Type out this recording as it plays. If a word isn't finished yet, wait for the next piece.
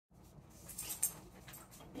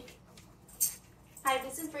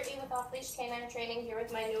Brittany with Off Leash Canine Training here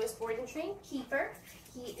with my newest board and train, Kiefer.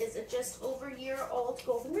 He is a just over a year old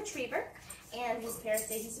golden retriever, and his parents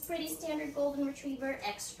say he's a pretty standard golden retriever,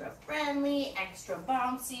 extra friendly, extra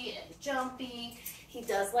bouncy and jumpy. He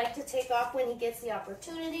does like to take off when he gets the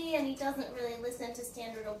opportunity, and he doesn't really listen to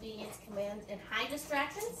standard obedience commands in high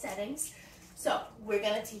distraction settings. So we're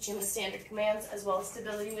going to teach him the standard commands as well as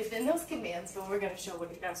stability within those commands, but we're going to show what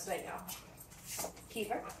he does right now.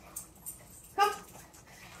 Kiefer, come.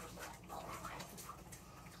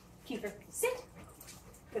 Kiefer, sit.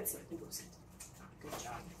 Good sit. Sit. Good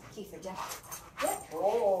job. Kiefer, down. Good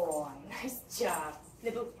boy. Nice job.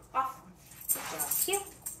 Niboo, off. Good job. Heel.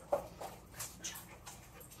 Good job.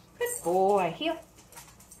 Good boy. Heel.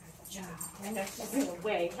 Good job. I know she's in the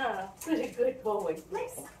way, huh? Pretty good boy.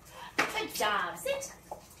 Nice. Good job. Sit.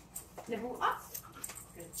 Niboo, off.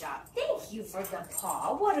 Good job. Thank you for the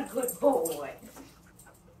paw. What a good boy.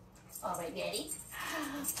 All right, ready?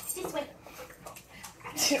 This way.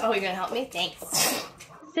 Oh, you're gonna help me? Thanks.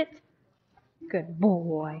 Sit. Good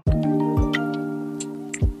boy.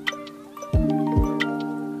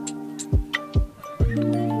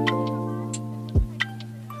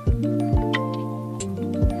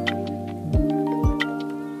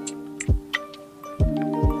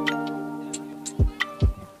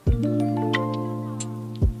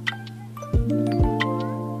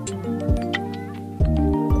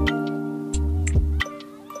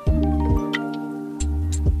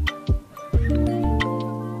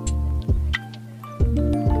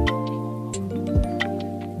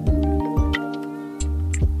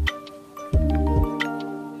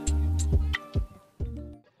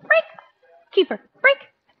 Kiefer, break!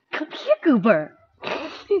 Come here, Goober.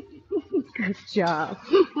 Good job.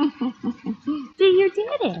 Do your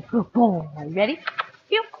daddy. Good boy. Ready?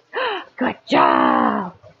 Heel. Good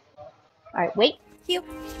job. All right, wait. Heel.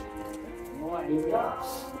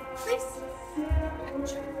 Nice.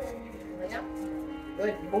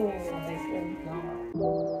 Good boy.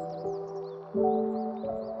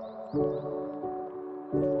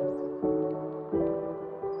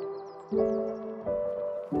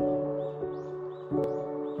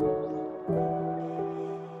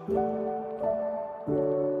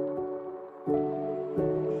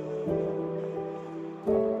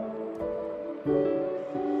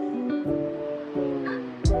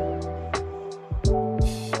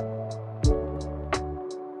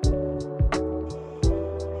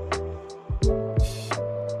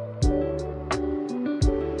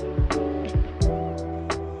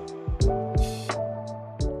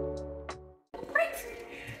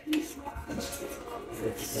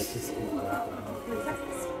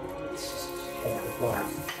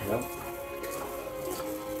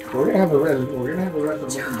 We're gonna have a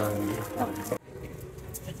reservation.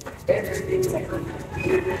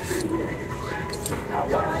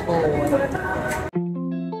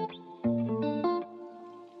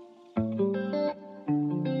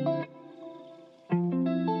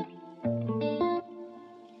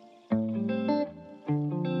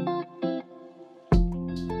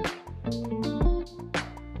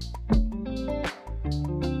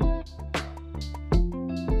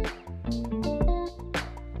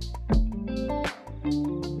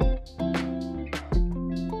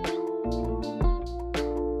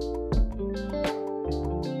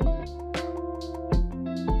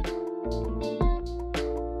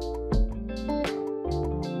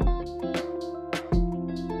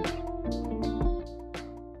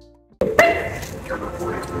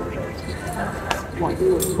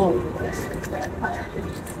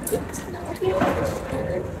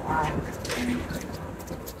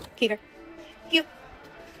 Kiefer, you.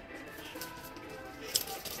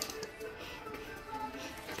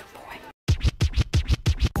 Good boy.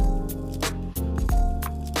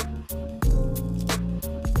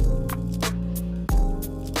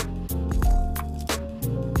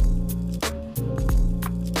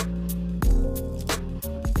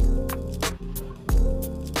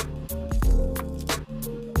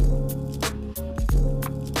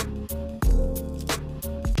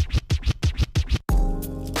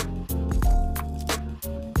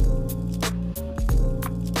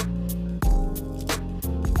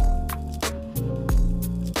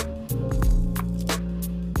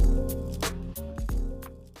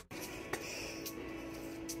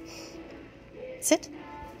 Sit.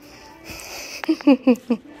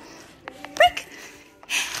 Break.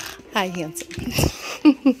 Hi, handsome.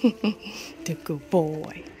 The good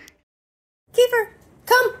boy. Kiefer,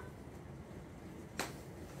 come.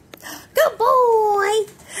 Good boy.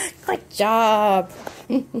 Good job.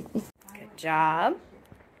 Good job.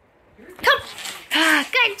 Come.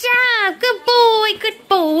 Good job. Good boy. good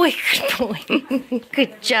boy, good boy.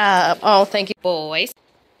 Good job. Oh, thank you, boys.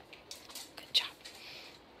 Good job.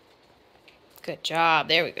 Good job.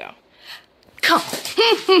 There we go. Come.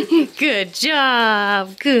 Good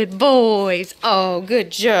job. Good boys. Oh,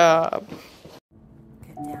 good job.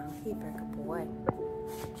 Good down, Kiefer. Good boy.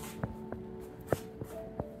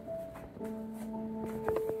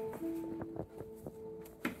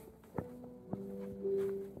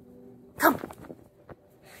 Come.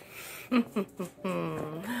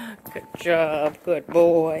 Good job, good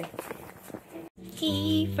boy.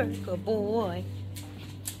 Kiefer, good boy.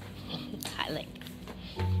 High leg.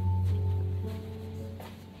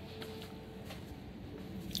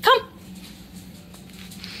 Come.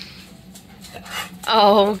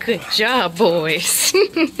 Oh, good job, boys.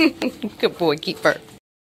 Good boy, Kiefer.